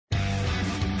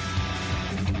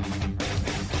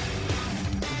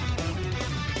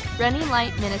Running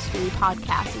Light Ministry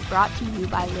podcast is brought to you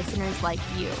by listeners like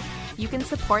you. You can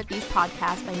support these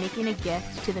podcasts by making a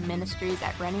gift to the ministries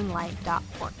at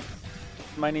runninglight.org.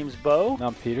 My name's Bo.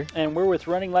 I'm Peter. And we're with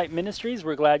Running Light Ministries.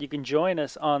 We're glad you can join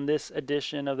us on this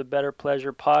edition of the Better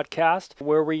Pleasure podcast,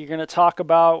 where we're going to talk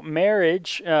about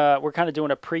marriage. We're kind of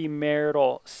doing a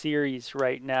premarital series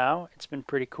right now. It's been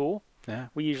pretty cool. Yeah.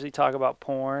 We usually talk about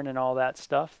porn and all that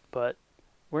stuff, but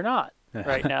we're not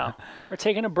right now. We're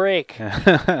taking a break,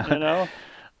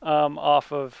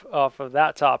 off of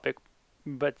that topic.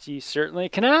 But you certainly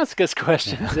can ask us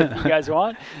questions if you guys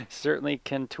want. Certainly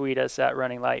can tweet us at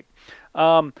Running Light.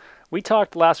 We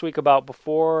talked last week about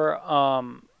before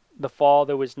the fall,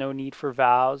 there was no need for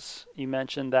vows. You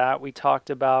mentioned that. We talked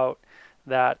about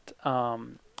that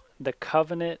the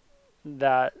covenant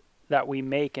that we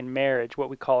make in marriage, what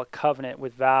we call a covenant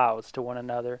with vows to one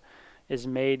another, is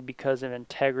made because of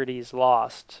integrity is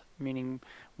lost. Meaning,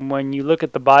 when you look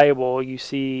at the Bible, you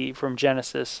see from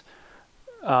Genesis,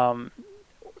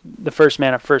 the first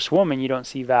man and first woman, you don't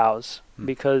see vows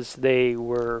because they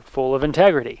were full of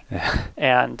integrity.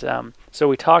 And so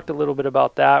we talked a little bit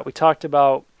about that. We talked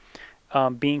about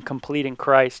being complete in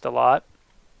Christ a lot.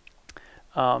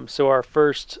 So our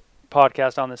first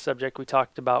podcast on this subject, we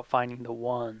talked about finding the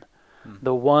one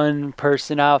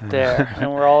person out there, and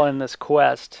we're all in this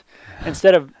quest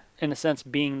instead of, in a sense,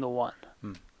 being the one.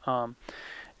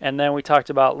 And then we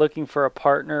talked about looking for a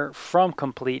partner from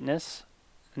completeness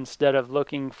instead of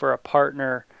looking for a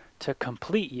partner to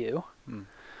complete you.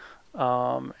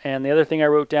 And the other thing I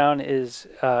wrote down is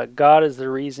God is the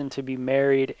reason to be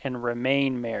married and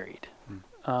remain married.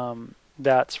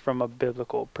 That's from a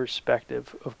biblical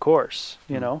perspective, of course.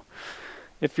 You know,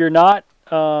 if you're not,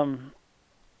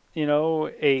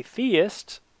 a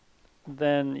theist,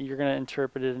 then you're going to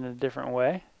interpret it in a different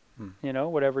way.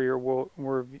 Whatever your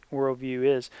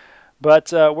worldview is.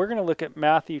 But we're going to look at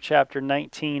Matthew chapter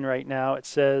 19 right now. It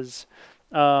says,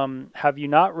 have you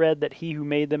not read that he who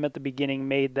made them at the beginning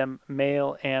made them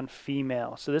male and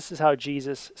female? So this is how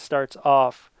Jesus starts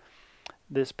off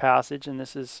this passage, and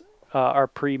this is our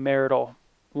premarital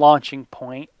launching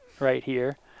point right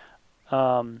here.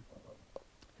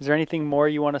 Is there anything more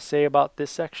you want to say about this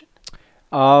section?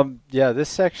 This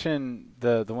section,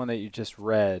 the one that you just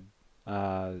read,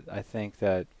 I think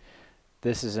that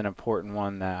this is an important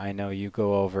one that I know you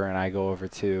go over and I go over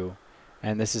too.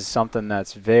 And this is something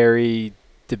that's very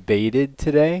debated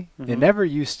today. It never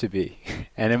used to be.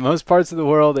 And in most parts of the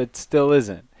world, it still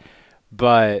isn't.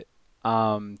 But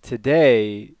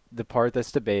today, the part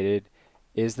that's debated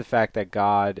is the fact that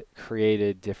God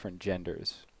created different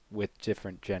genders with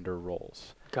different gender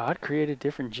roles. God created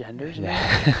different genders?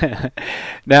 Yeah.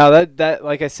 Now, that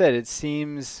like I said, it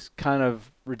seems kind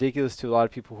of ridiculous to a lot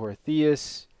of people who are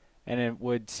theists. And it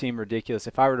would seem ridiculous.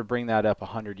 If I were to bring that up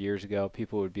 100 years ago,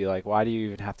 people would be like, why do you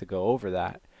even have to go over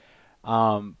that?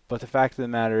 But the fact of the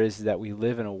matter is that we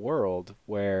live in a world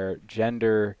where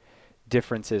gender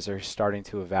differences are starting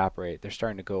to evaporate. They're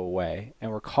starting to go away.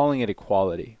 And we're calling it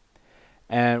equality.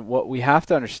 And what we have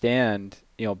to understand,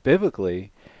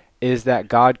 biblically, is that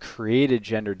God created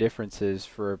gender differences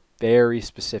for a very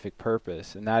specific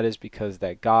purpose. And that is because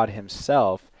that God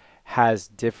himself has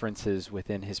differences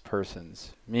within his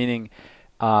persons, meaning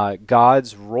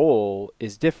God's role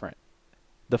is different.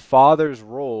 The Father's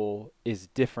role is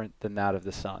different than that of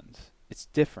the Son's. It's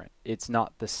different. It's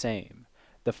not the same.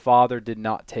 The Father did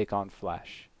not take on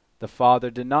flesh. The Father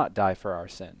did not die for our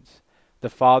sins. The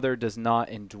Father does not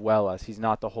indwell us. He's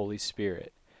not the Holy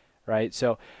Spirit, right?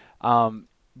 So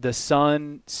the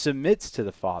Son submits to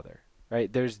the Father,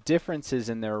 right? There's differences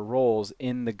in their roles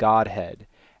in the Godhead.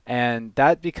 And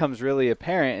that becomes really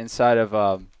apparent inside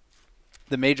of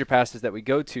the major passages that we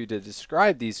go to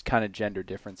describe these kind of gender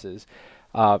differences,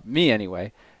 me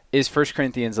anyway, is 1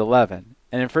 Corinthians 11.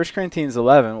 And in 1 Corinthians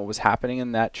 11, what was happening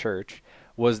in that church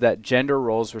was that gender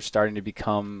roles were starting to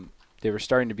become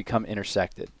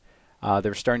intersected. They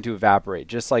were starting to evaporate,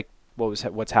 just like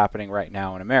what's happening right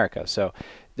now in America. So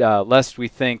lest we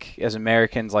think as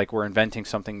Americans like we're inventing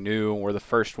something new and we're the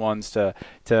first ones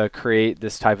to create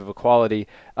this type of equality,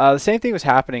 the same thing was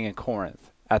happening in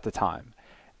Corinth at the time.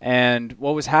 And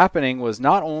what was happening was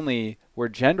not only were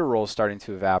gender roles starting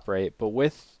to evaporate, but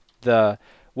with the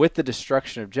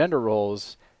destruction of gender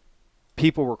roles,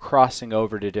 people were crossing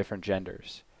over to different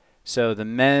genders. So the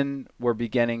men were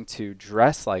beginning to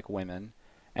dress like women,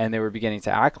 and they were beginning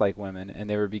to act like women, and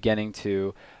they were beginning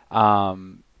to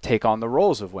take on the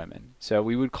roles of women. So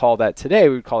we would call that today,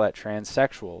 we would call that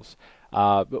transsexuals.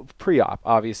 But pre-op,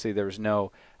 obviously there was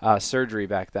no surgery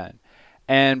back then.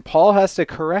 And Paul has to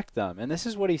correct them. And this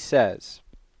is what he says.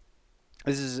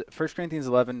 This is 1 Corinthians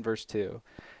 11, verse 2.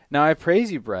 Now I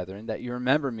praise you, brethren, that you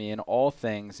remember me in all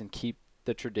things and keep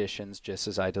the traditions just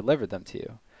as I delivered them to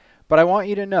you. But I want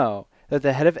you to know that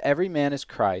the head of every man is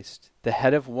Christ, the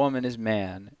head of woman is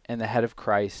man, and the head of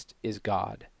Christ is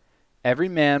God. Every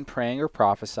man praying or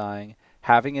prophesying,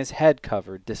 having his head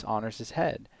covered, dishonors his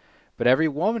head. But every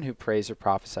woman who prays or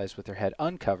prophesies with her head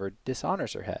uncovered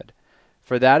dishonors her head.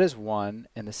 For that is one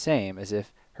and the same as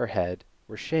if her head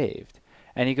were shaved.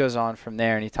 And he goes on from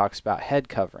there and he talks about head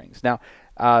coverings. Now,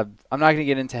 I'm not going to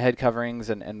get into head coverings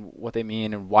and what they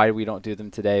mean and why we don't do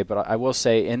them today, but I will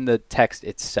say in the text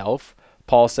itself,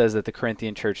 Paul says that the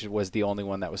Corinthian church was the only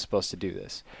one that was supposed to do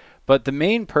this. But the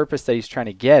main purpose that he's trying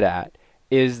to get at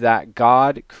is that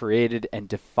God created and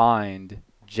defined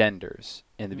genders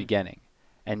in the beginning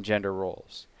and gender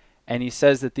roles. And he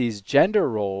says that these gender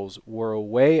roles were a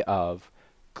way of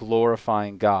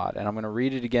glorifying God. And I'm going to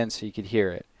read it again so you could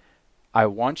hear it. I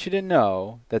want you to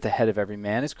know that the head of every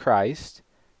man is Christ,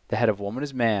 the head of woman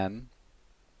is man,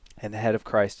 and the head of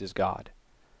Christ is God.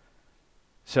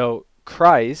 So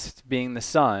Christ, being the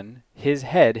Son, his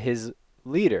head, his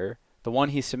leader, the one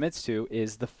he submits to,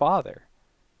 is the Father.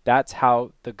 That's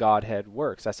how the Godhead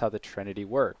works. That's how the Trinity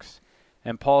works.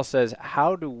 And Paul says,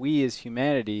 how do we as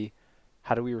humanity,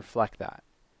 how do we reflect that?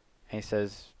 And he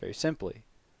says, very simply,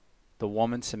 the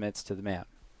woman submits to the man.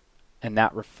 And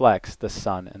that reflects the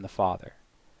Son and the Father.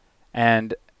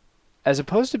 And as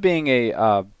opposed to being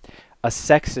a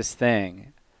sexist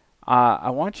thing,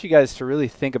 I want you guys to really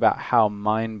think about how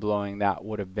mind-blowing that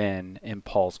would have been in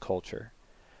Paul's culture.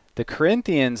 The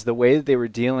Corinthians, the way that they were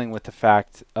dealing with the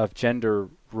fact of gender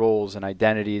roles and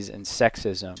identities and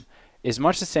sexism is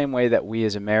much the same way that we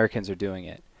as Americans are doing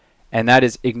it. And that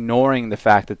is ignoring the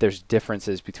fact that there's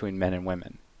differences between men and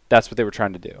women. That's what they were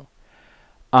trying to do.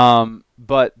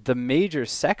 But the major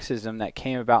sexism that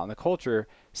came about in the culture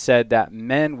said that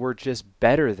men were just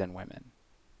better than women.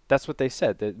 That's what they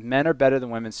said, that men are better than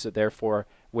women, so therefore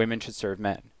women should serve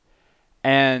men.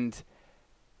 And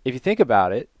if you think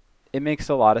about it, it makes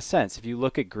a lot of sense. If you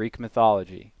look at Greek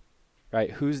mythology,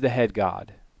 right, who's the head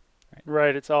god?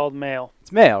 Right, it's all male.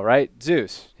 It's male, right?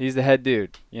 Zeus, he's the head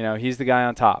dude. You know, he's the guy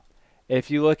on top.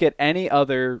 If you look at any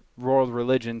other world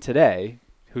religion today,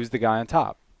 who's the guy on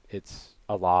top? It's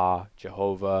Allah,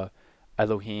 Jehovah,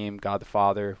 Elohim, God the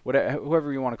Father, whatever,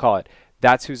 whoever you want to call it.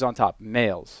 That's who's on top.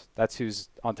 Males. That's who's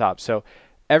on top. So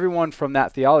everyone from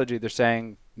that theology, they're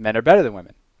saying men are better than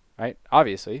women, right?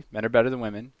 Obviously, men are better than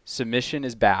women. Submission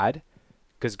is bad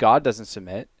because God doesn't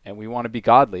submit, and we want to be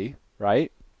godly,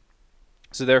 right?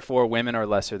 So therefore, women are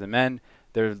lesser than men.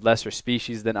 They're lesser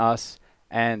species than us,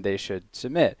 and they should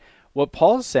submit. What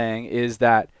Paul's saying is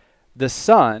that the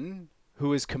Son,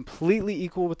 who is completely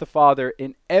equal with the Father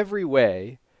in every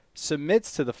way,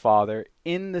 submits to the Father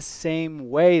in the same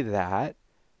way that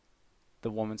the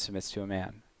woman submits to a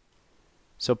man.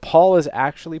 So Paul is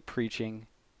actually preaching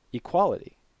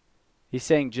equality. He's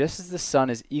saying just as the Son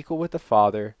is equal with the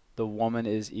Father, the woman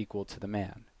is equal to the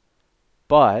man.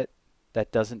 But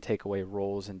that doesn't take away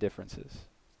roles and differences.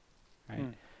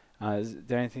 Right? Is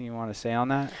there anything you want to say on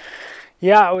that?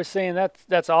 Yeah, I was saying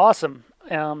that's awesome.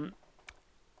 You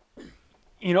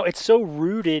know, it's so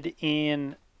rooted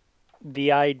in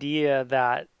the idea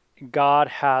that God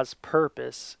has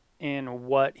purpose in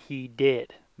what he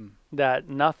did, that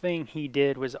nothing he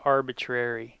did was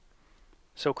arbitrary.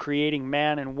 So creating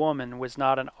man and woman was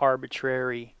not an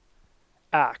arbitrary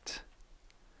act.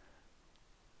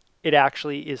 It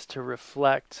actually is to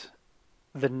reflect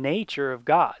the nature of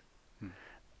God.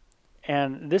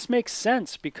 And this makes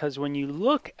sense because when you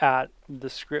look at the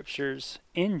scriptures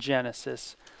in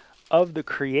Genesis of the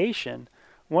creation,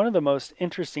 one of the most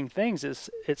interesting things is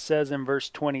it says in verse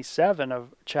 27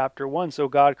 of chapter 1, so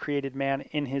God created man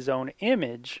in his own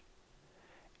image.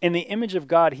 In the image of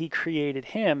God he created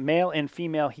him, male and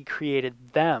female he created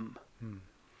them.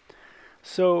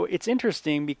 So it's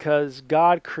interesting because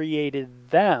God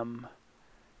created them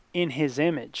in his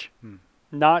image,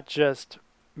 not just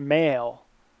male,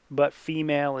 but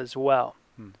female as well.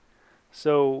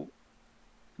 So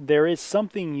there is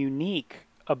something unique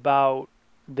about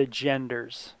the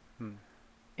genders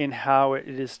in how it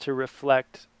is to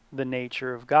reflect the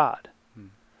nature of God.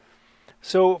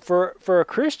 So for a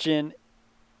Christian,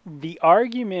 the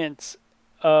arguments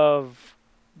of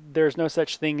there's no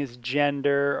such thing as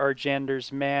gender or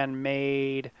gender's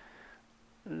man-made,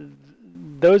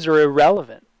 those are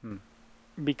irrelevant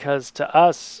because to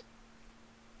us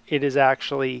it is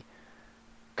actually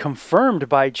confirmed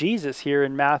by Jesus here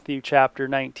in Matthew chapter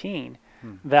 19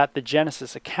 that the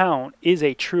Genesis account is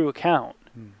a true account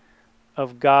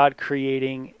of God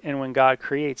creating, and when God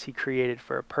creates, he created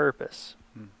for a purpose.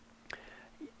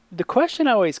 the question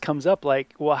always comes up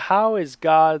like, well, how is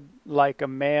God like a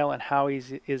male and how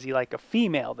is he like a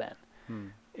female then?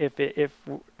 If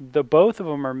the both of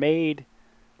them are made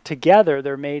together,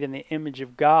 they're made in the image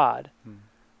of God.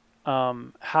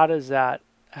 How does that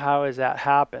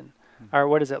happen? Or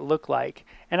what does it look like?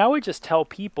 And I would just tell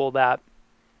people that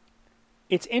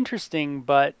it's interesting,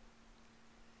 but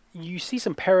you see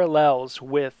some parallels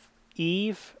with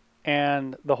Eve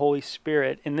and the Holy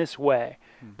Spirit in this way.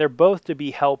 They're both to be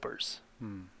helpers.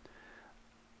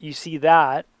 You see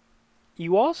that.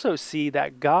 You also see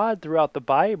that God throughout the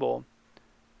Bible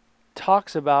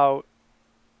talks about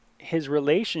his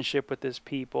relationship with his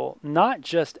people, not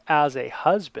just as a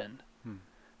husband,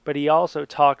 but he also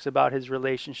talks about his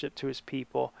relationship to his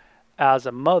people as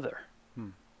a mother.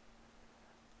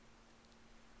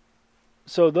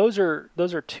 So those are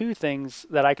two things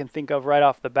that I can think of right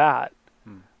off the bat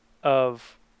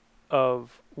of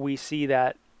we see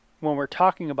that when we're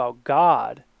talking about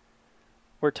God,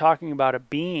 we're talking about a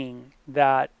being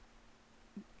that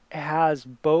has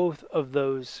both of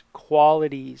those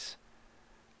qualities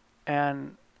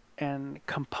and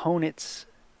components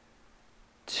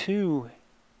to,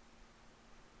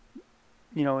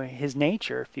 his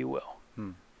nature, if you will.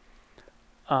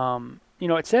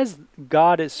 It says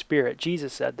God is spirit.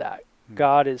 Jesus said that.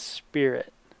 God is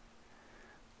spirit.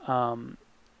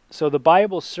 So the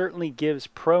Bible certainly gives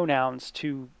pronouns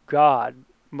to God,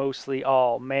 mostly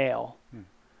all male.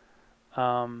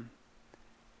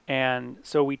 And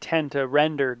so we tend to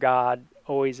render God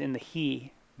always in the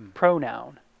he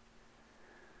pronoun.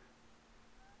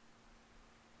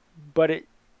 But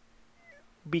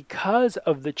because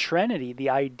of the Trinity, the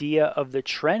idea of the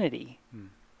Trinity,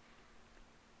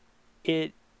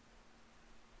 it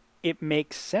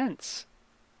makes sense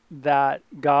that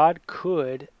God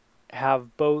could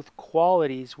have both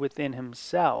qualities within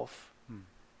himself,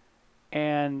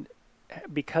 and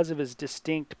because of his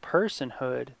distinct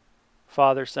personhood,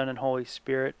 Father, Son, and Holy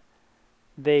Spirit,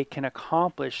 they can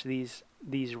accomplish these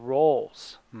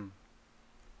roles.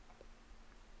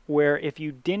 Where if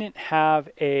you didn't have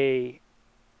a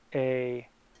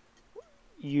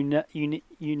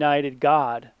united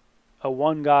God, a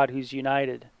one God who's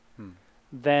united,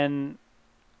 then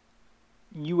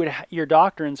your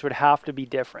doctrines would have to be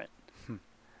different.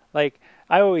 Like,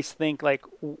 I always think, like,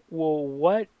 well,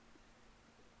 what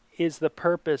is the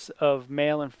purpose of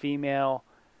male and female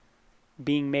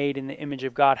being made in the image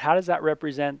of God? How does that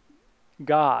represent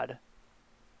God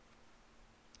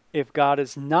if God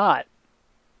is not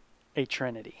a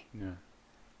Trinity?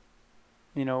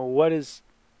 What is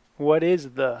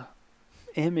the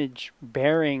image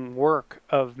bearing work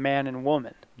of man and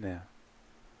woman?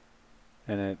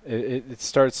 And it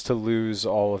starts to lose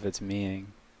all of its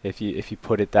meaning if you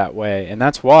put it that way. And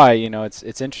that's why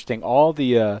it's interesting, all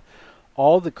the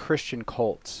Christian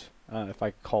cults, if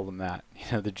I could call them that,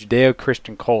 the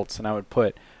Judeo-Christian cults, and I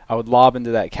would lob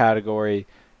into that category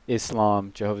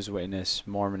Islam, Jehovah's Witness,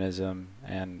 Mormonism,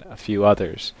 and a few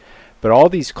others. But all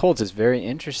these cults, it's very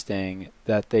interesting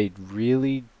that they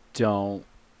really don't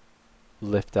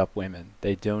lift up women.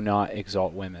 They do not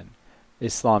exalt women.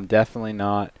 Islam, definitely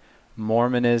not.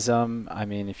 Mormonism, I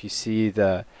mean, if you see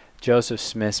the Joseph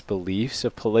Smith's beliefs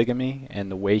of polygamy and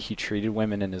the way he treated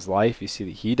women in his life, you see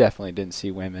that he definitely didn't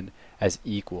see women as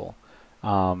equal.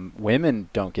 Women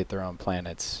don't get their own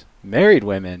planets. Married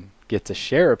women get to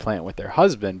share a planet with their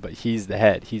husband, but he's the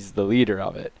head. He's the leader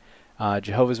of it.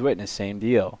 Jehovah's Witness, same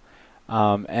deal.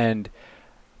 And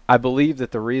I believe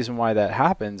that the reason why that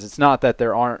happens, it's not that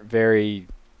there aren't very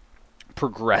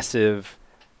progressive,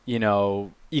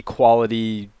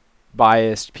 equality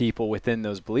biased people within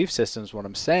those belief systems. What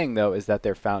I'm saying, though, is that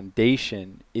their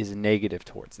foundation is negative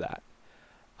towards that.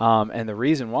 And the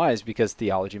reason why is because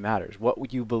theology matters.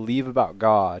 What you believe about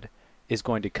God is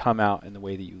going to come out in the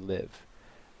way that you live,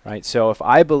 right? So if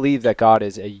I believe that God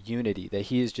is a unity, that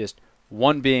he is just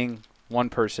one being, one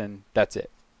person, that's it,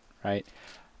 right?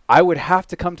 I would have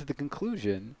to come to the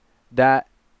conclusion that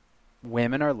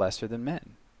women are lesser than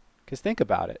men. Because think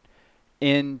about it.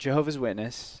 In Jehovah's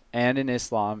Witness and in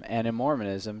Islam and in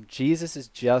Mormonism, Jesus is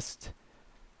just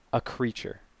a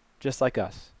creature, just like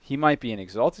us. He might be an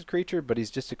exalted creature, but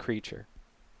he's just a creature.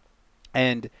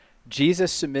 And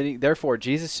Jesus submitting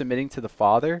to the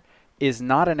Father is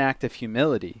not an act of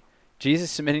humility.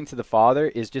 Jesus submitting to the Father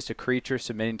is just a creature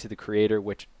submitting to the Creator,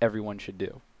 which everyone should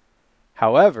do.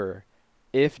 However,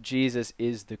 if Jesus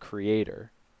is the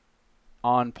Creator,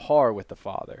 on par with the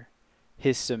Father,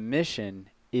 his submission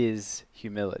is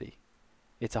humility.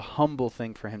 It's a humble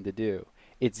thing for him to do.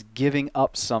 It's giving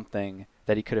up something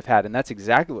that he could have had. And that's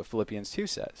exactly what Philippians 2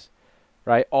 says,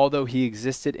 right? Although he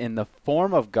existed in the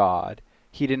form of God,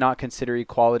 He did not consider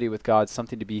equality with God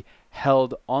something to be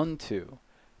held onto,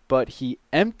 but he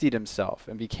emptied himself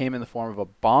and became in the form of a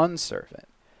bondservant,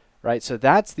 right? So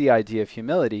that's the idea of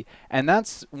humility. And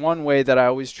that's one way that I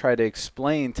always try to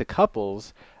explain to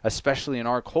couples, especially in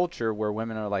our culture where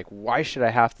women are like, why should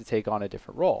I have to take on a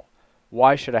different role?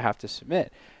 Why should I have to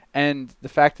submit? And the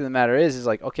fact of the matter is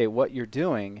like, okay, what you're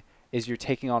doing is you're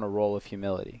taking on a role of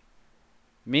humility.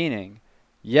 Meaning,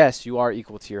 yes, you are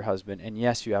equal to your husband, and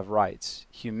yes, you have rights.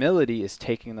 Humility is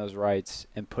taking those rights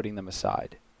and putting them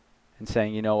aside and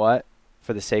saying, you know what?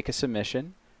 For the sake of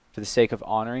submission, for the sake of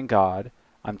honoring God,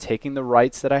 I'm taking the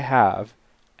rights that I have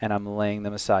and I'm laying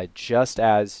them aside, just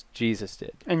as Jesus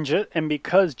did. And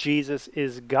because Jesus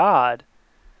is God,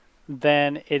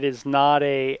 then it is not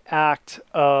a act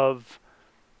of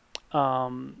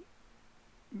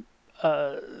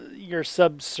you're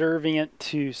subservient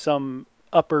to some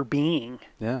upper being.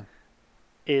 Yeah.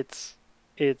 It's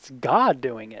God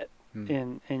doing it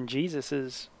in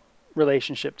Jesus's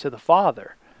relationship to the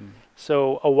Father.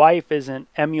 So a wife isn't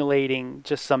emulating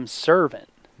just some servant,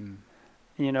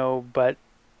 but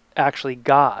actually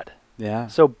God. Yeah.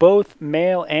 So both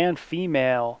male and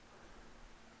female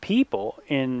people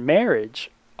in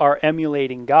marriage are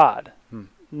emulating God.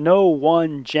 No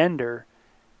one gender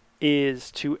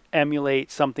is to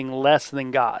emulate something less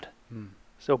than God.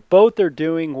 So both are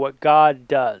doing what God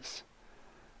does.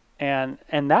 And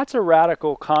that's a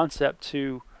radical concept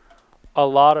to a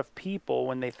lot of people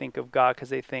when they think of God, because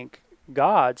they think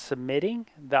God submitting,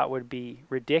 that would be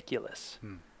ridiculous.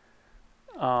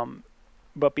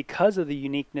 But because of the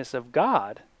uniqueness of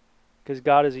God, because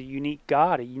God is a unique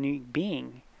God, a unique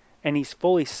being, and he's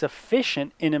fully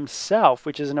sufficient in himself,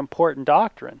 which is an important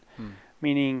doctrine,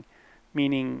 meaning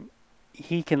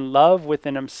he can love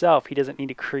within himself. He doesn't need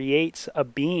to create a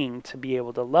being to be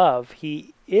able to love.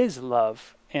 He is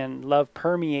love, and love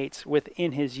permeates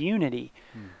within his unity.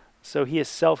 So he is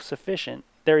self-sufficient.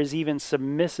 There is even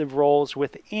submissive roles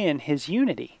within his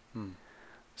unity.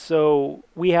 So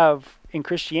we have, in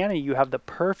Christianity, you have the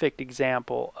perfect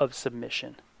example of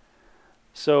submission.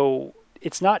 So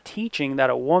it's not teaching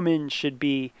that a woman should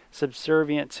be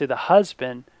subservient to the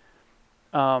husband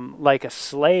like a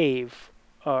slave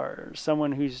or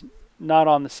someone who's not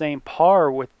on the same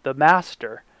par with the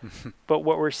master. But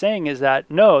what we're saying is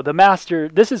that, no, the master,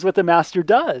 this is what the master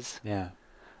does. Yeah.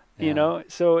 You know,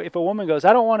 so if a woman goes,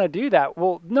 I don't want to do that.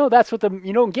 Well, no, that's what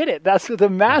you don't get it. That's what the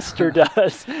master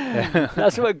does.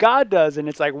 That's what God does. And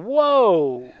it's like,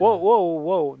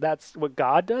 whoa. That's what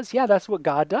God does? Yeah, that's what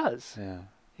God does. Yeah.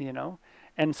 You know?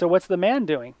 And so what's the man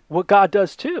doing? What God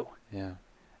does too. Yeah.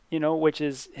 You know, which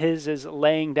is his is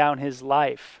laying down his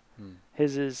life.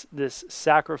 His is this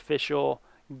sacrificial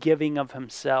giving of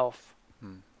himself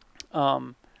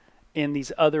in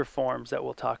these other forms that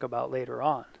we'll talk about later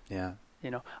on. Yeah. You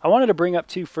know, I wanted to bring up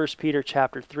too 1 Peter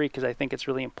chapter 3 because I think it's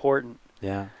really important.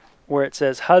 Yeah. Where it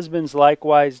says, husbands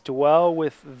likewise dwell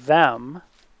with them,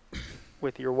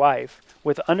 with your wife,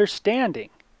 with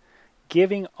understanding,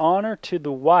 giving honor to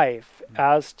the wife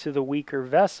as to the weaker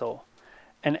vessel,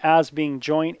 and as being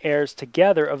joint heirs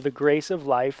together of the grace of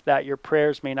life, that your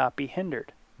prayers may not be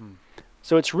hindered.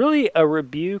 So it's really a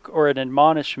rebuke or an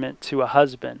admonishment to a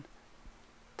husband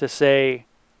to say,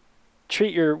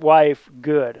 treat your wife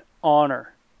good,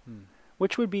 honor,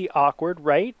 which would be awkward,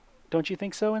 right? Don't you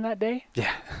think so in that day?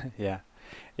 Yeah.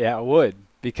 Yeah, it would.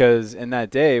 Because in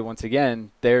that day, once again,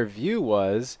 their view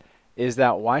is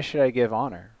that why should I give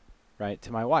honor, right,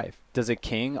 to my wife? Does a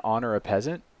king honor a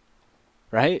peasant,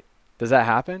 right? Does that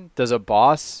happen? Does a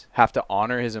boss have to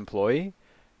honor his employee?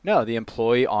 No, the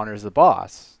employee honors the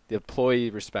boss. The employee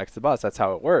respects the boss. That's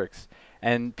how it works.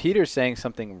 And Peter's saying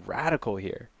something radical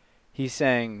here. He's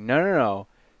saying, no.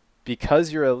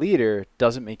 Because you're a leader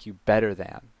doesn't make you better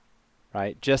than,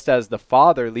 right? Just as the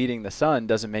father leading the son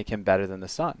doesn't make him better than the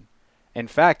son. In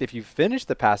fact, if you finish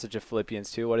the passage of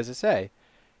Philippians 2, what does it say?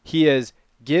 He has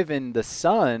given the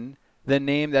son the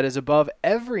name that is above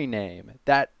every name,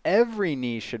 that every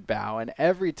knee should bow and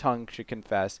every tongue should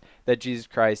confess that Jesus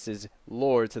Christ is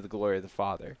Lord to the glory of the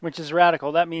Father. Which is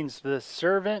radical. That means the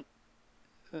servant,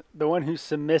 the one who's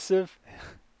submissive,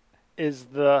 is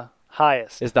the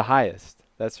highest. Is the highest.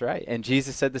 That's right. And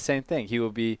Jesus said the same thing. He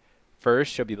will be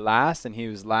first, shall be last, and he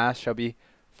who's last shall be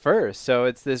first. So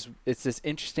it's this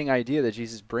interesting idea that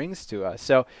Jesus brings to us.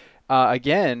 So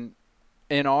again,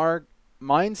 in our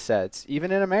mindsets,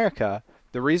 even in America,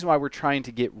 the reason why we're trying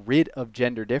to get rid of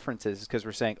gender differences is because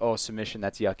we're saying, oh, submission,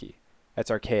 that's yucky.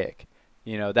 That's archaic.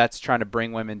 You know, that's trying to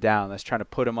bring women down. That's trying to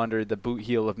put them under the boot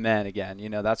heel of men again. You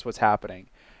know, that's what's happening.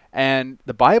 And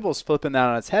the Bible's flipping that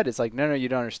on its head. It's like, no, you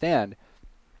don't understand.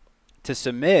 To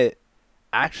submit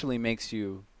actually makes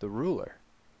you the ruler.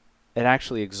 It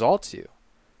actually exalts you.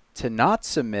 To not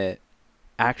submit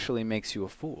actually makes you a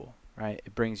fool, right?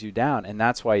 It brings you down. And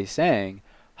that's why he's saying,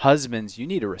 husbands, you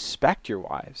need to respect your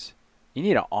wives. You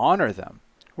need to honor them.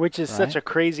 Which is right? such a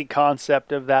crazy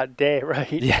concept of that day,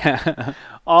 right? Yeah.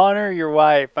 Honor your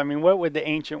wife. I mean, what would the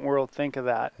ancient world think of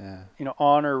that? Yeah. You know,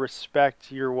 honor,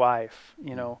 respect your wife.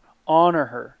 You know, honor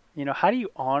her. You know, how do you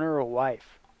honor a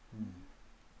wife?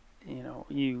 You know,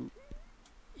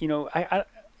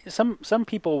 some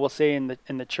people will say in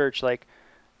the church, like,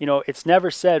 you know, it's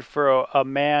never said for a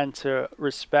man to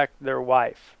respect their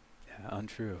wife. Yeah,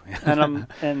 untrue.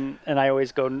 and I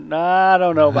always go, nah, I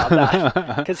don't know about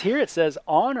that, because here it says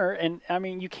honor, and I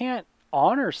mean, you can't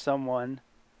honor someone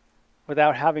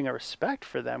without having a respect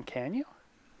for them, can you?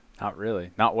 Not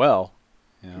really. Not well.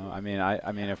 You know, I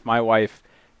mean, if my wife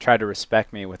tried to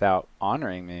respect me without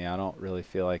honoring me, I don't really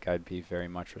feel like I'd be very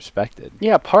much respected.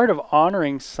 Yeah, part of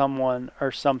honoring someone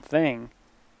or something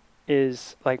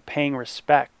is like paying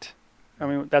respect. I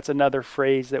mean, that's another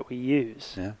phrase that we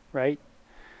use, right?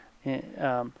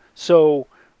 So,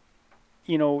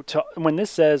 you know, when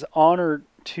this says honor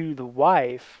to the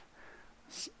wife,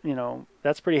 you know,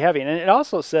 that's pretty heavy. And it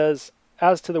also says,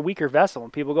 as to the weaker vessel,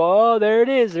 and people go, oh, there it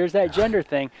is, there's that gender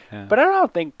thing. Yeah. But I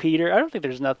don't think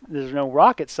there's no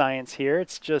rocket science here.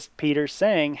 It's just Peter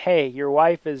saying, hey, your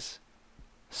wife is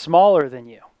smaller than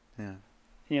you. Yeah.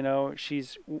 You know,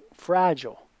 she's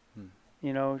fragile.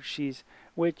 You know,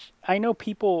 which I know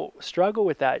people struggle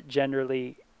with that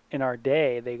genderly in our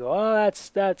day. They go, oh, that's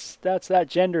that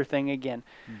gender thing again.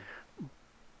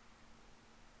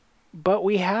 But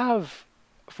we have,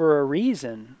 for a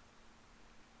reason,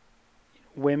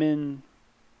 women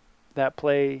that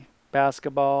play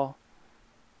basketball,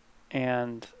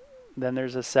 and then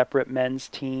there's a separate men's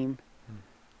team,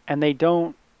 and they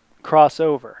don't cross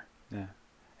over. Yeah.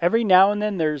 Every now and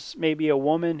then there's maybe a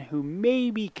woman who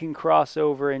maybe can cross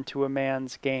over into a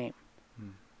man's game.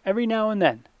 Every now and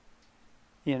then.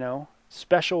 You know,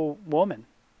 special woman,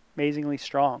 amazingly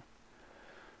strong.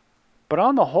 But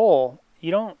on the whole, they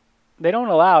don't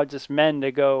allow just men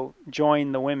to go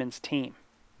join the women's team.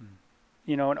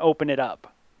 You know, and open it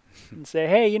up and say,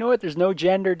 hey, you know what? There's no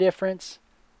gender difference.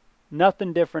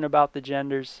 Nothing different about the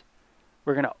genders.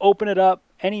 We're going to open it up.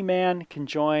 Any man can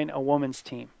join a woman's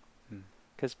team.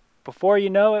 Because before you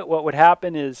know it, what would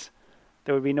happen is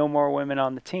there would be no more women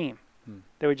on the team.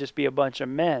 There would just be a bunch of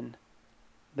men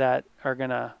that are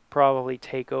going to probably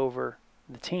take over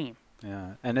the team.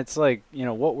 Yeah, and it's like, you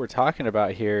know, what we're talking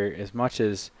about here, as much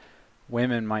as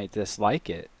women might dislike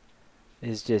it,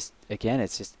 is just, again,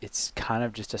 it's kind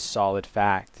of just a solid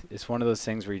fact. It's one of those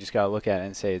things where you just got to look at it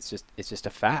and say it's just a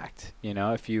fact. You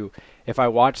know, if I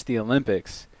watch the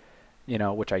Olympics, you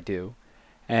know, which I do,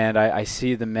 and I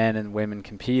see the men and women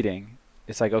competing,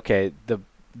 it's like, okay, some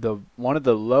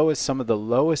of the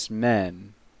lowest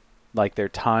men, like their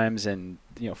times in,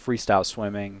 you know, freestyle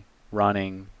swimming,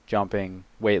 running, jumping,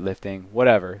 weightlifting,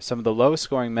 whatever, some of the lowest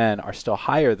scoring men are still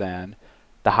higher than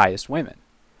the highest women.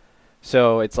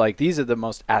 So it's like, these are the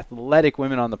most athletic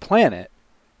women on the planet,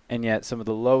 and yet some of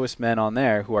the lowest men on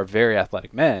there, who are very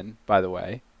athletic men, by the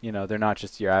way, you know, they're not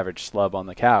just your average slub on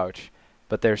the couch,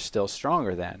 but they're still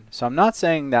stronger than. So I'm not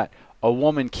saying that a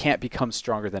woman can't become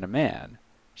stronger than a man.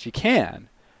 She can.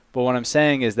 But what I'm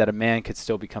saying is that a man could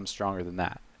still become stronger than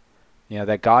that. You know,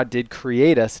 that God did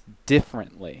create us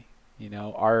differently. You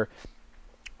know,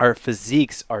 our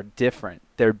physiques are different.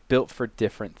 They're built for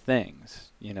different things.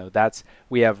 You know,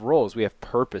 we have roles, we have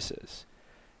purposes.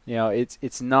 You know,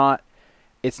 it's not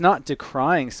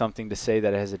decrying something to say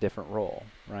that it has a different role,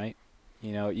 right?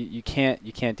 You know, you can't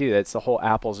do that. It's the whole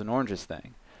apples and oranges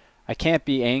thing. I can't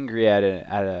be angry at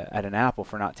an apple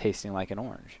for not tasting like an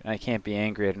orange, and I can't be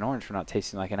angry at an orange for not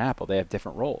tasting like an apple. They have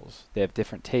different roles. They have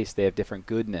different tastes. They have different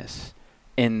goodness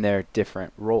in their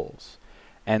different roles.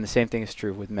 And the same thing is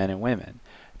true with men and women.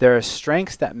 There are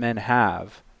strengths that men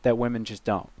have that women just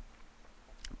don't.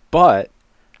 But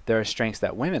there are strengths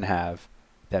that women have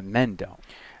that men don't.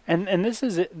 And this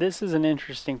is an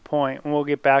interesting point, and we'll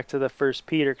get back to the First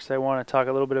Peter, because I want to talk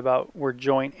a little bit about we're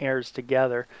joint heirs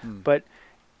together. But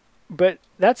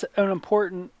that's an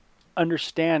important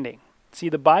understanding. See,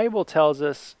 the Bible tells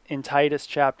us in Titus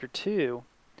chapter 2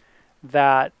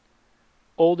 that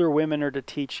older women are to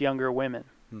teach younger women.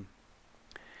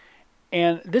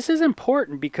 And this is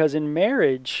important because in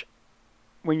marriage,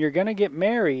 when you're going to get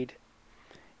married,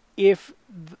 if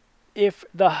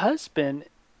the husband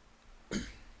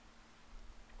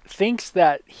thinks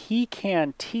that he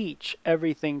can teach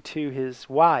everything to his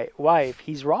wife,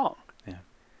 he's wrong. Yeah.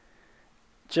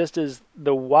 just as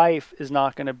the wife is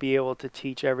not going to be able to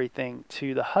teach everything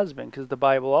to the husband, because the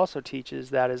Bible also teaches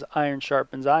that as iron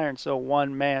sharpens iron, so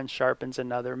one man sharpens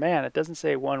another man. It doesn't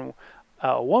say one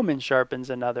woman sharpens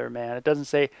another man. It doesn't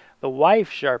say the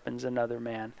wife sharpens another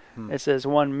man. It says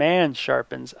one man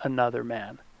sharpens another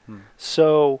man.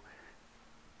 So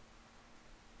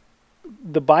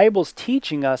the Bible's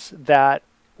teaching us that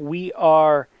we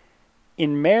are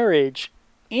in marriage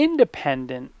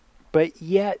independent, but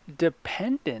yet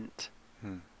dependent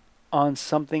on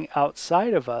something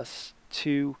outside of us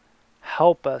to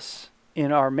help us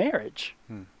in our marriage.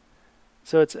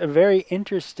 So it's a very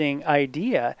interesting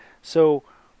idea. So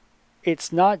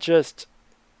it's not just,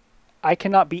 I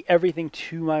cannot be everything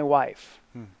to my wife.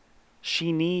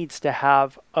 She needs to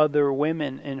have other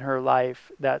women in her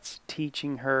life that's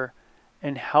teaching her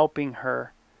and helping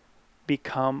her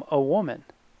become a woman.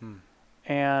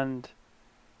 And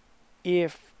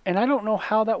I don't know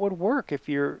how that would work if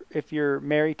you're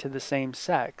married to the same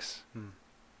sex.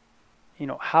 You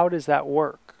know, how does that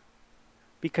work?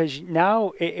 Because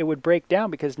now it would break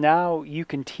down, because now you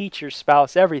can teach your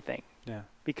spouse everything. Yeah.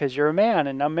 Because you're a man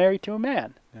and I'm married to a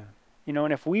man. Yeah. You know,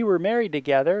 and if we were married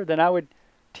together, then I would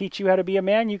teach you how to be a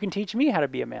man, you can teach me how to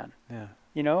be a man. Yeah.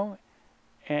 You know,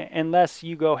 unless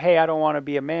you go, hey, I don't want to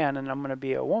be a man and I'm going to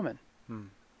be a woman.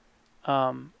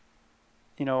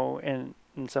 You know, and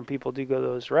some people do go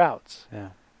those routes. Yeah.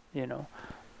 You know.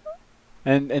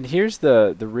 And here's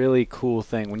the really cool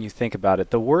thing when you think about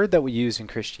it. The word that we use in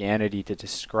Christianity to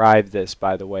describe this,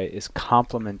 by the way, is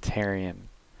complementarian.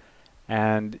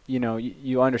 And, you know,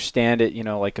 you understand it, you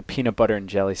know, like a peanut butter and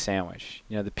jelly sandwich.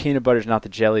 You know, the peanut butter is not the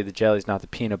jelly's not the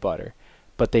peanut butter.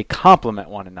 But they complement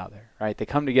one another, right? They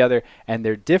come together and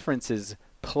their differences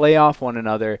play off one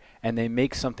another and they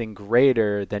make something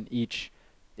greater than each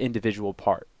individual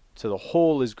part. So the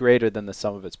whole is greater than the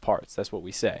sum of its parts. That's what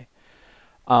we say.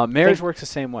 Marriage works the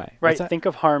same way. Right. Think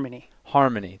of harmony.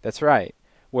 Harmony. That's right.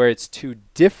 Where it's two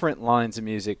different lines of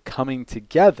music coming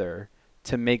together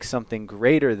to make something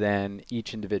greater than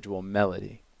each individual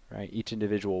melody, right? Each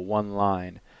individual one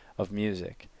line of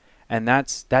music. And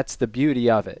that's the beauty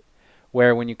of it.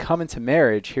 Where when you come into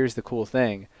marriage, here's the cool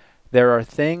thing. There are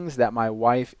things that my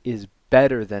wife is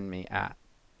better than me at.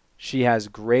 She has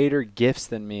greater gifts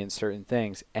than me in certain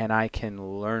things, and I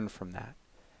can learn from that.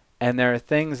 And there are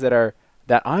things that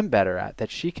I'm better at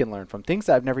that she can learn from, things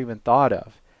that I've never even thought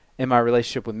of in my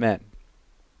relationship with men.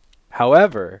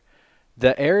 However,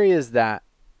 the areas that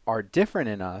are different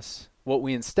in us, what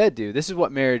we instead do, this is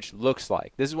what marriage looks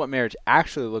like. This is what marriage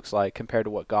actually looks like compared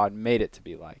to what God made it to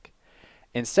be like.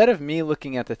 Instead of me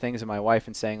looking at the things of my wife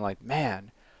and saying like,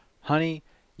 man, honey,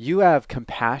 you have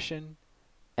compassion,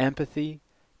 empathy,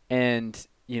 and,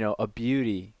 you know, a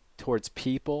beauty towards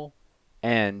people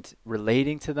and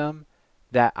relating to them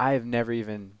that I have never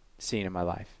even seen in my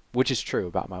life, which is true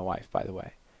about my wife, by the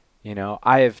way. You know,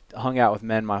 I have hung out with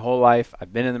men my whole life.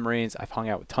 I've been in the Marines. I've hung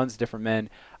out with tons of different men.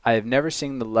 I have never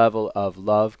seen the level of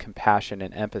love, compassion,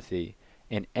 and empathy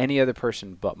in any other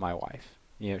person but my wife.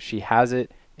 You know, she has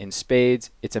it in spades.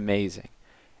 It's amazing.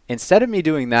 Instead of me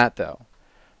doing that, though,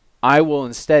 I will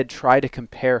instead try to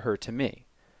compare her to me.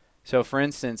 So, for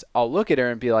instance, I'll look at her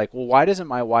and be like, well, why doesn't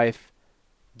my wife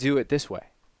do it this way?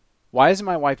 Why isn't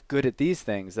my wife good at these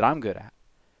things that I'm good at?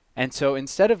 And so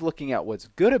instead of looking at what's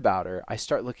good about her, I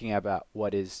start looking about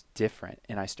what is different,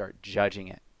 and I start judging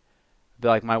it. Be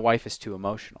like, my wife is too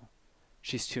emotional.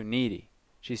 She's too needy.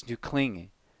 She's too clingy.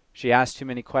 She asks too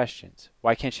many questions.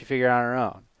 Why can't she figure it out on her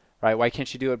own? Right? Why can't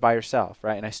she do it by herself?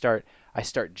 Right? And I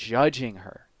start judging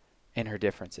her in her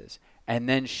differences. And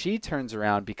then she turns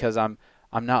around, because I'm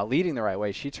not leading the right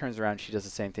way. She turns around and she does the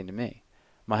same thing to me.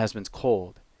 My husband's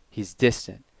cold. He's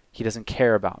distant. He doesn't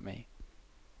care about me.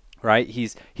 Right?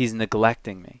 He's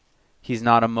neglecting me. He's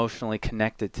not emotionally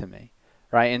connected to me.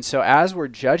 Right? And so as we're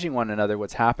judging one another,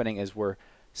 what's happening is we're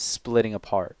splitting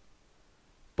apart.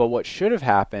 But what should have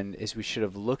happened is we should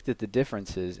have looked at the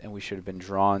differences and we should have been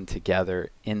drawn together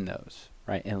in those,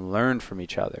 right? And learned from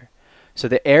each other. So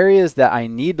the areas that I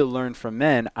need to learn from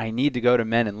men, I need to go to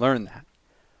men and learn that.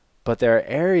 But there are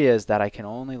areas that I can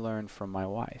only learn from my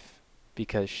wife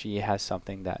because she has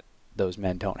something that those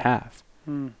men don't have,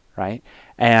 right?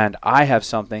 And I have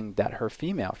something that her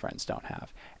female friends don't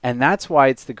have. And that's why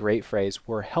it's the great phrase,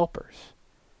 we're helpers.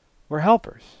 We're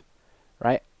helpers,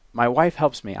 right? My wife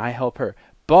helps me, I help her.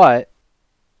 But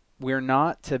we're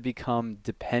not to become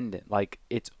dependent, like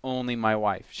it's only my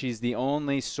wife. She's the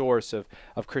only source of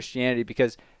Christianity,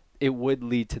 because it would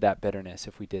lead to that bitterness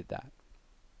if we did that.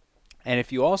 And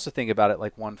if you also think about it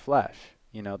like one flesh,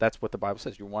 you know, that's what the Bible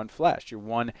says. You're one flesh. You're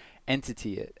one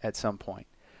entity at some point.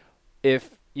 If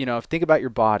think about your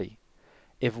body.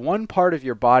 if one part of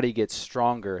your body gets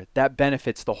stronger, that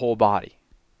benefits the whole body,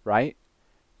 right?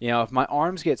 You know, if my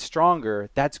arms get stronger,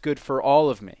 that's good for all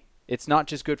of me. It's not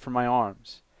just good for my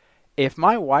arms. If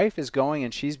my wife is going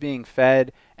and she's being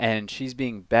fed and she's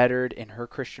being bettered in her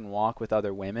Christian walk with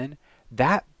other women,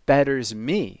 that betters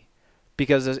me,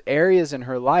 because those areas in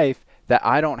her life that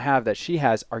I don't have that she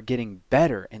has are getting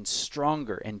better and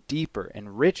stronger and deeper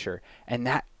and richer, and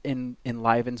that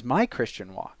enlivens my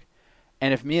Christian walk.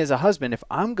 And if me as a husband, if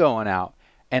I'm going out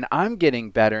and I'm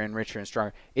getting better and richer and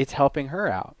stronger, it's helping her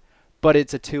out. But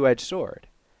it's a two-edged sword.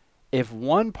 If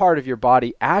one part of your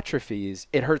body atrophies,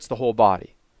 it hurts the whole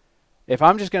body. If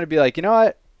I'm just going to be like, you know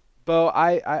what, Bo,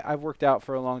 I've worked out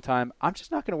for a long time. I'm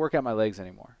just not going to work out my legs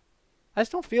anymore. I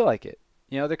just don't feel like it.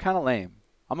 You know, they're kind of lame.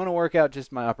 I'm going to work out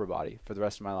just my upper body for the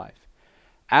rest of my life.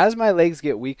 As my legs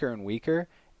get weaker and weaker,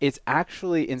 it's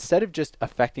actually, instead of just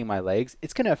affecting my legs,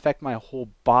 it's going to affect my whole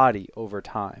body over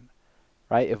time,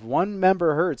 right? If one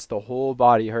member hurts, the whole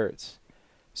body hurts.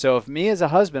 So if me as a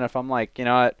husband, if I'm like, you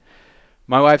know what,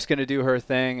 my wife's going to do her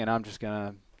thing and I'm just going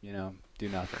to, you know, do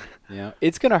nothing, you know,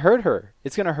 it's going to hurt her.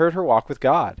 It's going to hurt her walk with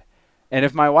God. And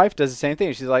if my wife does the same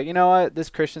thing, she's like, you know what, this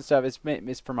Christian stuff, it's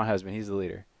for my husband. He's the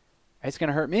leader. It's going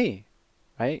to hurt me,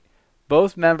 right?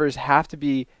 Both members have to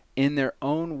be in their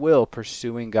own will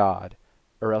pursuing God,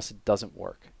 or else it doesn't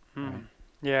work. Right?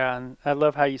 Yeah, and I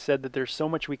love how you said that there's so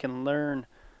much we can learn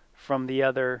from the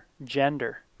other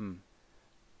gender.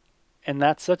 And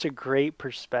that's such a great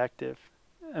perspective.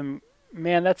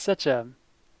 Man, that's such a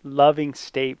loving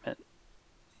statement.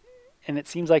 And it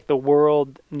seems like the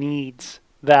world needs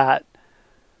that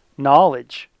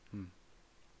knowledge.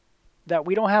 That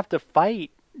we don't have to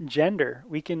fight gender.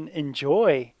 We can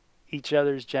enjoy each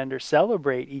other's gender,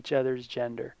 celebrate each other's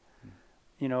gender.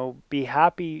 You know, be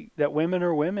happy that women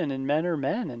are women and men are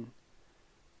men,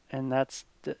 and that's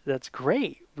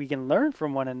great. We can learn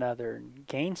from one another and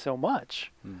gain so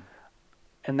much.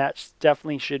 And that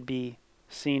definitely should be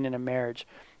seen in a marriage.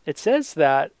 It says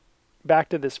that, back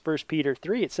to this 1 Peter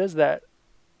 3, it says that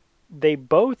they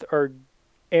both are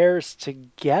heirs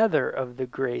together of the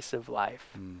grace of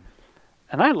life.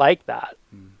 And I like that.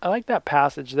 I like that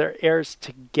passage. They're heirs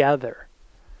together.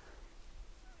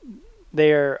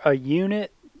 They're a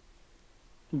unit.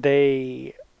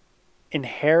 They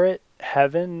inherit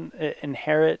heaven,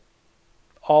 inherit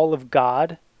all of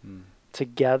God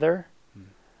together.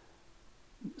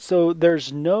 So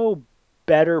there's no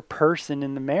better person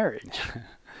in the marriage.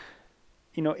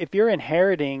 You know, if you're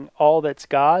inheriting all that's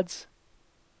God's,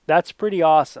 that's pretty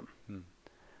awesome.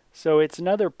 So it's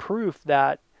another proof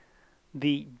that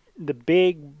the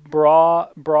big I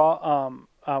want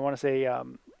to say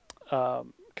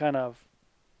kind of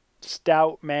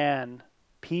stout man,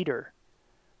 Peter,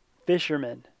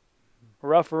 fisherman,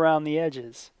 rough around the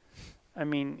edges. I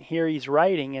mean, here he's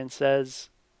writing and says,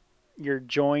 you're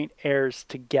joint heirs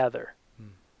together.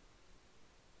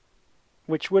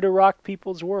 Which would have rocked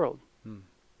people's world.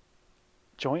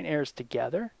 Joint heirs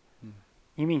together?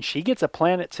 You mean she gets a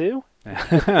planet too?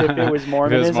 if it was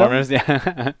Mormonism? If it was Mormons,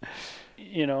 yeah.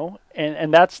 You know,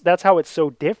 and that's how it's so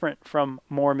different from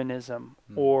Mormonism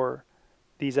or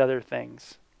these other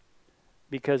things.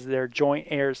 Because they're joint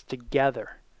heirs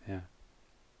together. Yeah.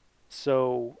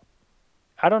 So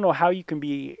I don't know how you can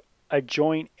be a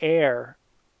joint heir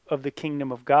of the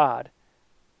kingdom of God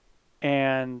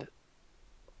and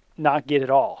not get it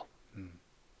all.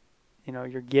 You know,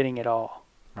 you're getting it all.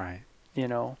 Right. You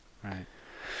know. Right.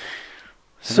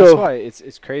 So that's why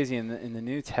it's crazy in the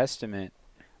New Testament.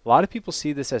 A lot of people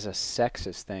see this as a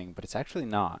sexist thing, but it's actually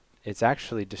not. It's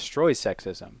actually destroys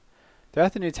sexism.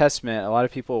 Throughout the New Testament, a lot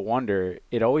of people wonder,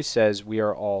 it always says we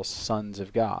are all sons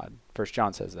of God. 1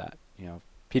 John says that. You know,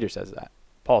 Peter says that.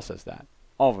 Paul says that.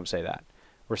 All of them say that.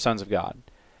 We're sons of God.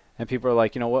 And people are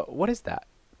like, you know, what is that?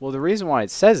 Well, the reason why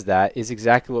it says that is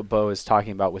exactly what Bo is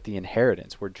talking about with the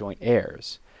inheritance. We're joint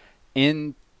heirs.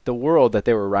 In the world that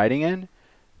they were writing in,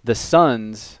 the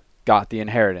sons got the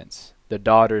inheritance. The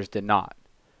daughters did not.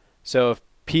 So if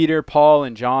Peter, Paul,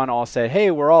 and John all said,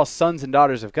 hey, we're all sons and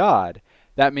daughters of God,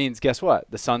 that means, guess what?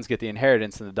 The sons get the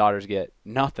inheritance and the daughters get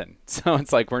nothing. So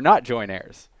it's like, we're not joint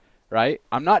heirs, right?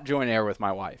 I'm not joint heir with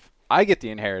my wife. I get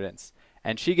the inheritance,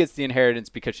 and she gets the inheritance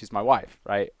because she's my wife,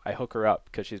 right? I hook her up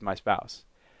because she's my spouse.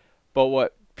 But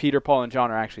what Peter, Paul, and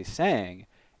John are actually saying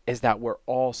is that we're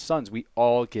all sons. We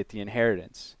all get the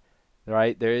inheritance,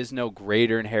 right? There is no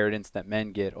greater inheritance that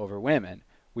men get over women.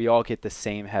 We all get the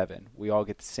same heaven. We all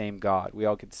get the same God. We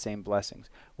all get the same blessings.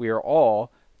 We are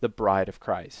all the bride of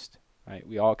Christ. Right,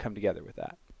 we all come together with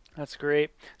that. That's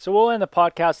great. So we'll end the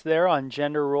podcast there on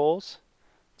gender roles,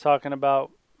 talking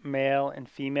about male and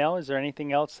female. Is there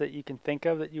anything else that you can think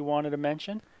of that you wanted to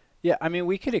mention? Yeah, I mean,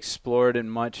 we could explore it in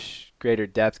much greater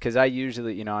depth because I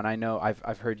usually, and I know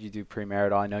I've heard you do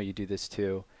premarital. I know you do this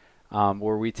too,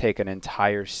 where we take an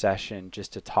entire session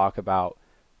just to talk about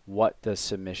what does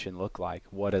submission look like,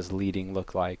 what does leading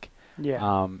look like.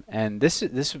 Yeah. And this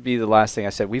would be the last thing I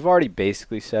said. We've already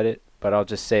basically said it, but I'll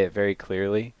just say it very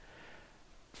clearly.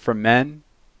 For men,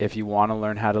 if you want to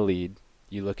learn how to lead,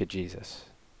 you look at Jesus.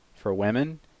 For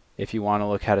women, if you want to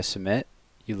look how to submit,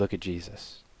 you look at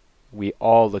Jesus. We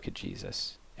all look at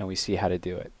Jesus, and we see how to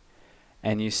do it.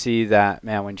 And you see that,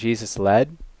 man, when Jesus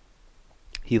led,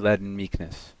 he led in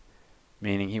meekness.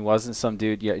 Meaning he wasn't some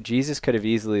dude. Yeah, Jesus could have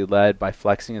easily led by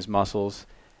flexing his muscles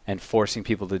and forcing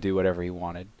people to do whatever he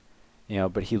wanted.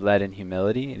 But he led in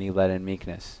humility and he led in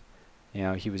meekness.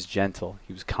 He was gentle,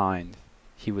 he was kind,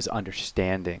 he was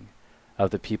understanding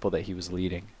of the people that he was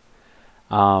leading.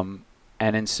 And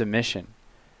in submission,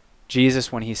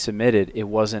 Jesus, when he submitted, it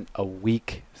wasn't a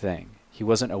weak thing. He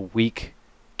wasn't a weak,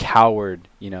 coward,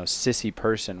 sissy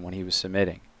person when he was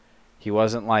submitting. He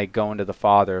wasn't like going to the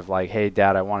Father of like, hey,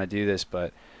 Dad, I want to do this,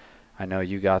 but I know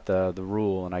you got the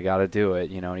rule and I got to do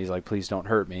it. And he's like, please don't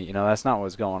hurt me. That's not what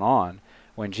was going on.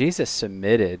 When Jesus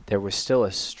submitted, there was still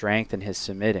a strength in his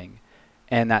submitting.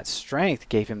 And that strength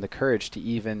gave him the courage to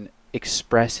even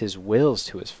express his wills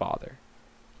to his Father,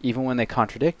 even when they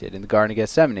contradicted in the Garden of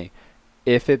Gethsemane.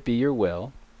 If it be your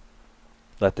will,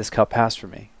 let this cup pass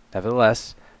from me.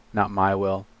 Nevertheless, not my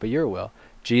will, but your will.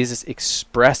 Jesus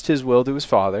expressed his will to his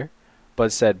Father,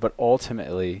 but said, but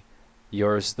ultimately,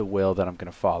 yours the will that I'm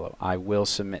going to follow. I will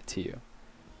submit to you,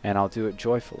 and I'll do it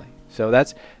joyfully. So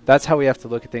that's how we have to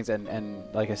look at things. And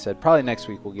like I said, probably next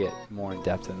week we'll get more in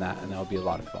depth in that, and that'll be a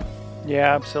lot of fun.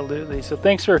 Yeah, absolutely. So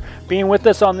thanks for being with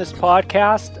us on this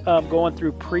podcast, going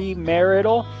through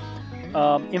premarital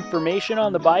information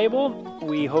on the Bible.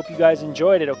 We hope you guys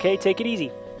enjoyed it. Okay, take it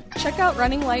easy. Check out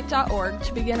runninglight.org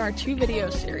to begin our 2 video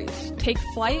series, Take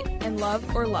Flight and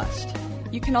Love or Lust.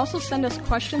 You can also send us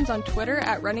questions on Twitter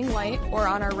at Running Light or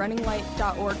on our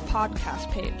runninglight.org podcast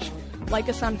page. Like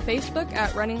us on Facebook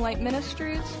at Running Light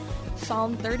Ministries.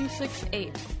 Psalm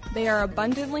 36:8. They are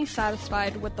abundantly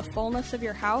satisfied with the fullness of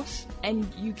your house,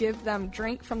 and you give them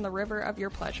drink from the river of your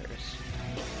pleasures.